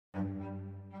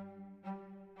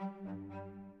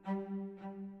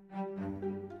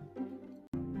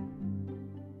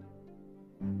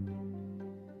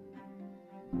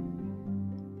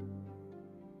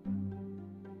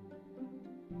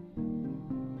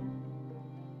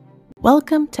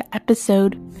Welcome to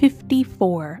episode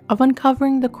 54 of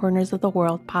Uncovering the Corners of the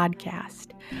World podcast.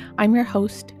 I'm your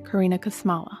host, Karina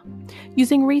Kasmala.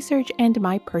 Using research and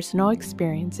my personal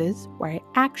experiences, where I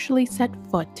actually set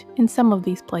foot in some of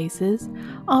these places,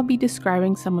 I'll be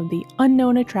describing some of the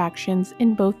unknown attractions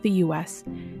in both the US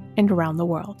and around the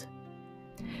world.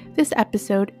 This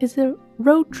episode is a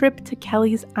road trip to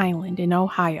Kelleys Island in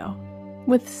Ohio,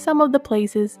 with some of the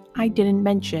places I didn't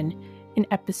mention in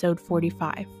episode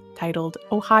 45. Titled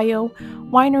Ohio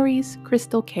Wineries,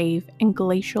 Crystal Cave, and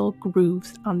Glacial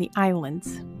Grooves on the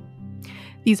Islands.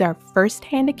 These are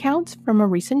first-hand accounts from a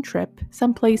recent trip,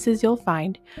 some places you'll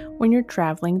find when you're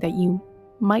traveling that you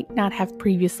might not have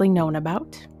previously known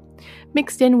about,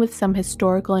 mixed in with some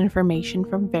historical information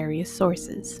from various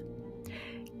sources.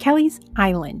 Kelleys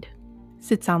Island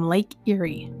sits on Lake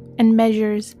Erie and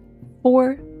measures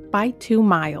 4 by 2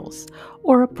 miles,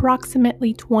 or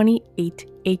approximately 28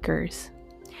 acres.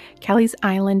 Kelleys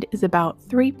Island is about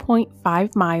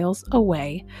 3.5 miles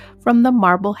away from the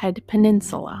Marblehead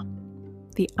Peninsula.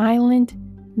 The island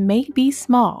may be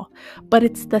small, but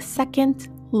it's the second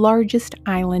largest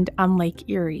island on Lake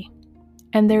Erie,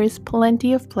 and there is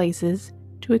plenty of places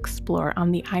to explore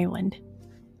on the island.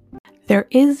 There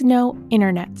is no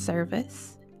internet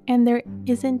service, and there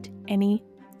isn't any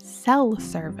cell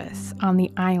service on the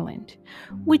island,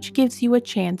 which gives you a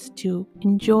chance to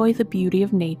enjoy the beauty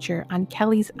of nature on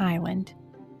Kelleys Island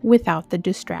without the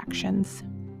distractions.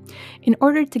 In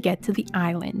order to get to the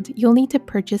island, you'll need to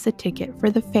purchase a ticket for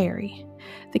the ferry.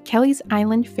 The Kelleys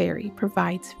Island Ferry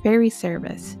provides ferry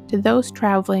service to those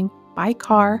traveling by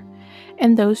car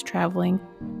and those traveling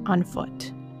on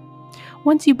foot.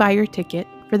 Once you buy your ticket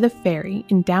for the ferry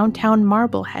in downtown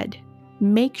Marblehead,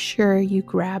 make sure you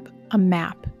grab a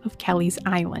map of Kelleys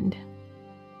Island.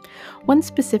 One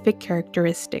specific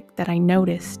characteristic that I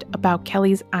noticed about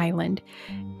Kelleys Island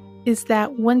is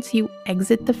that once you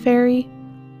exit the ferry,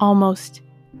 almost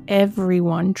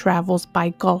everyone travels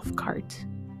by golf cart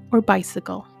or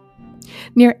bicycle.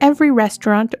 Near every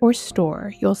restaurant or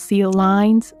store, you'll see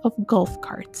lines of golf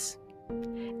carts.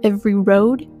 Every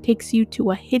road takes you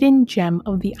to a hidden gem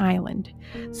of the island,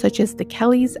 such as the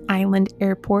Kelleys Island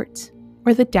Airport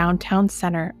or the downtown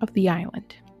center of the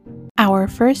island. Our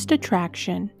first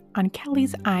attraction on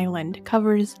Kelleys Island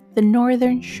covers the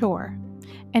northern shore,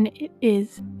 and it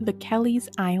is the Kelleys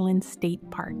Island State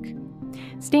Park.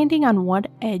 Standing on one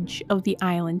edge of the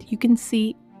island, you can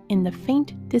see in the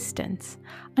faint distance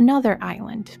another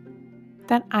island.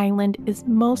 That island is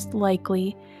most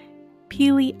likely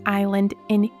Pelee Island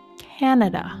in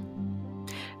Canada.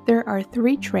 There are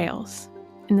 3 trails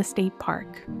in the state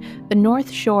park: the North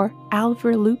Shore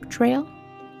Alver Loop Trail,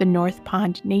 the North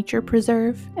Pond Nature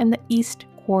Preserve, and the East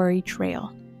Quarry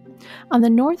Trail. On the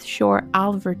North Shore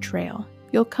Alver Trail,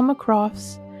 you'll come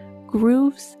across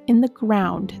grooves in the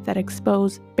ground that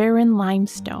expose barren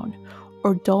limestone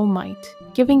or dolomite,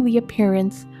 giving the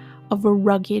appearance of a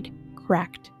rugged,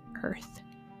 cracked earth.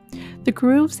 The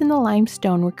grooves in the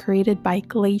limestone were created by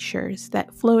glaciers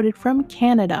that floated from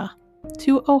Canada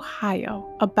to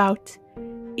Ohio about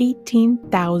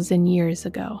 18,000 years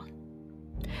ago.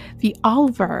 The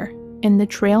Alver in the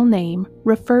trail name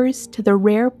refers to the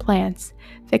rare plants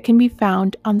that can be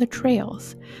found on the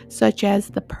trails, such as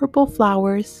the purple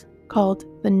flowers called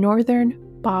the northern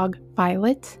bog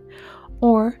violet,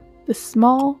 or the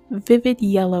small vivid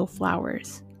yellow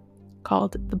flowers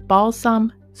called the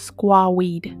balsam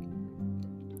squawweed.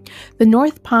 The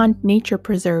North Pond Nature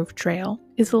Preserve Trail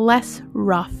is less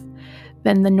rough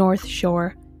than the North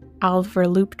Shore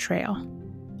Alver Loop Trail.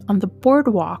 On the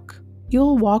boardwalk,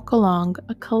 you'll walk along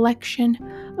a collection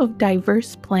of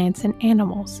diverse plants and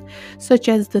animals, such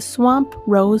as the swamp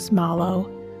rose mallow,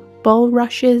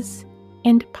 bulrushes,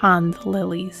 and pond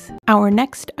lilies. Our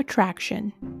next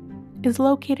attraction is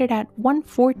located at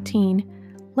 114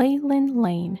 Leyland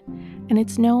Lane, and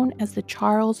it's known as the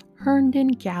Charles Herndon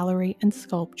Gallery and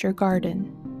Sculpture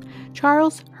Garden.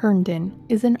 Charles Herndon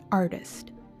is an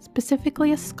artist,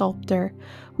 specifically a sculptor,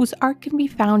 whose art can be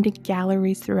found in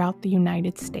galleries throughout the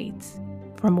United States,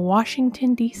 from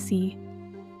Washington, D.C.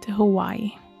 to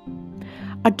Hawaii.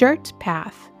 A dirt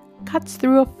path cuts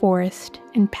through a forest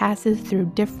and passes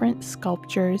through different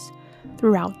sculptures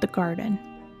throughout the garden.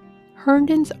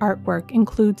 Herndon's artwork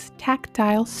includes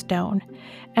tactile stone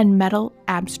and metal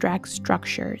abstract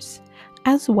structures,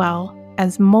 as well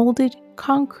as molded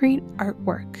concrete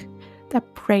artwork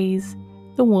that praise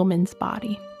the woman's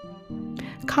body.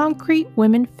 Concrete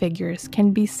women figures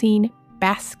can be seen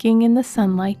basking in the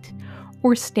sunlight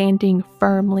or standing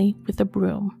firmly with a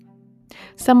broom.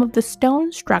 Some of the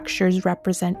stone structures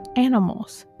represent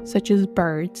animals, such as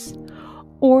birds,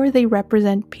 or they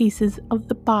represent pieces of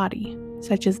the body,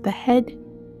 such as the head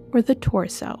or the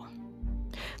torso.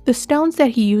 The stones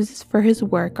that he uses for his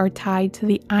work are tied to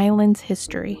the island's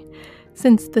history,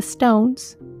 since the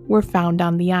stones were found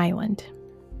on the island.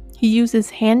 He uses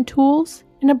hand tools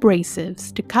and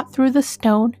abrasives to cut through the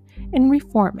stone and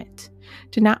reform it,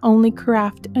 to not only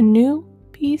craft a new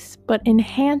piece, but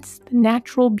enhance the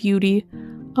natural beauty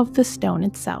of the stone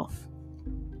itself.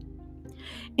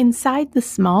 Inside the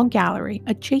small gallery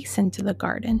adjacent to the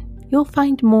garden, you'll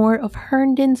find more of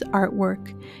Herndon's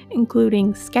artwork,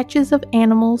 including sketches of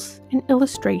animals and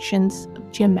illustrations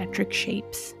of geometric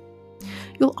shapes.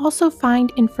 You'll also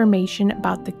find information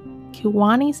about the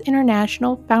Kiwanis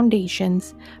International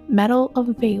Foundation's Medal of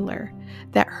Valor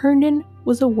that Herndon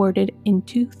was awarded in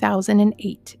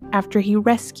 2008 after he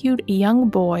rescued a young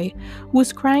boy who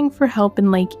was crying for help in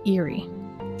Lake Erie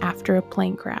after a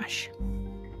plane crash.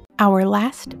 Our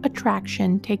last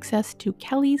attraction takes us to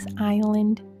Kelleys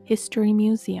Island History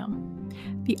Museum.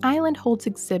 The island holds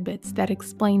exhibits that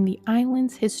explain the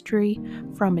island's history,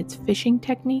 from its fishing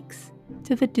techniques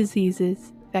to the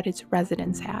diseases that its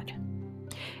residents had.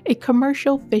 A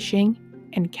commercial fishing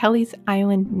and Kelleys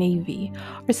Island Navy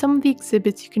are some of the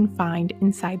exhibits you can find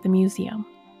inside the museum.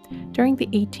 During the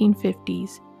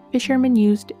 1850s, fishermen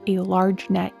used a large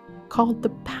net called the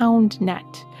pound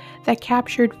net that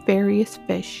captured various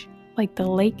fish like the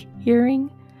lake herring,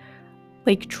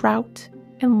 lake trout,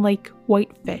 and lake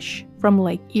whitefish from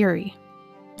Lake Erie.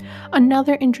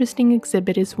 Another interesting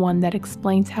exhibit is one that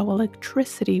explains how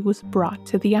electricity was brought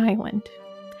to the island.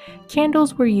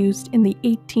 Candles were used in the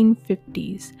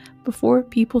 1850s before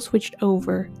people switched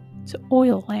over to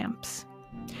oil lamps.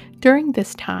 During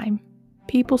this time,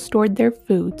 people stored their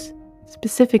foods,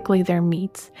 specifically their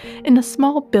meats, in a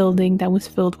small building that was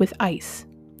filled with ice.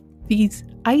 These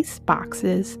ice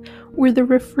boxes were the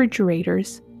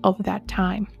refrigerators of that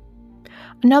time.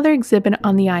 Another exhibit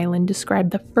on the island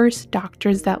described the first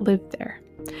doctors that lived there,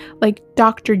 like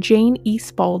Dr. Jane E.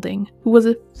 Spaulding, who was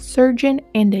a surgeon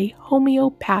and a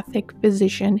homeopathic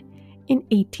physician in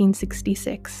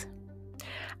 1866.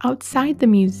 Outside the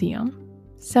museum,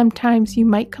 sometimes you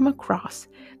might come across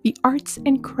the Arts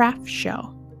and Crafts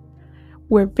Show,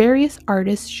 where various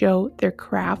artists show their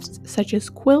crafts such as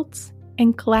quilts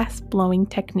and glass blowing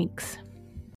techniques.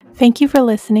 Thank you for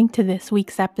listening to this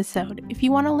week's episode. If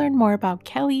you want to learn more about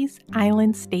Kelleys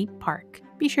Island State Park,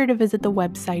 be sure to visit the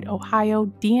website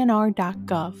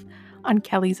ohiodnr.gov on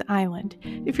Kelleys Island.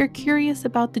 If you're curious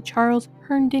about the Charles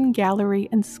Herndon Gallery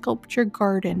and Sculpture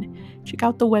Garden, check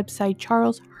out the website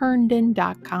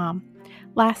charlesherndon.com.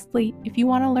 Lastly, if you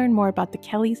want to learn more about the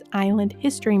Kelleys Island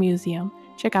History Museum,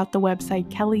 check out the website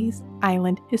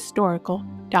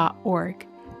kelleyislandhistorical.org.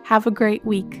 Have a great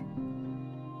week.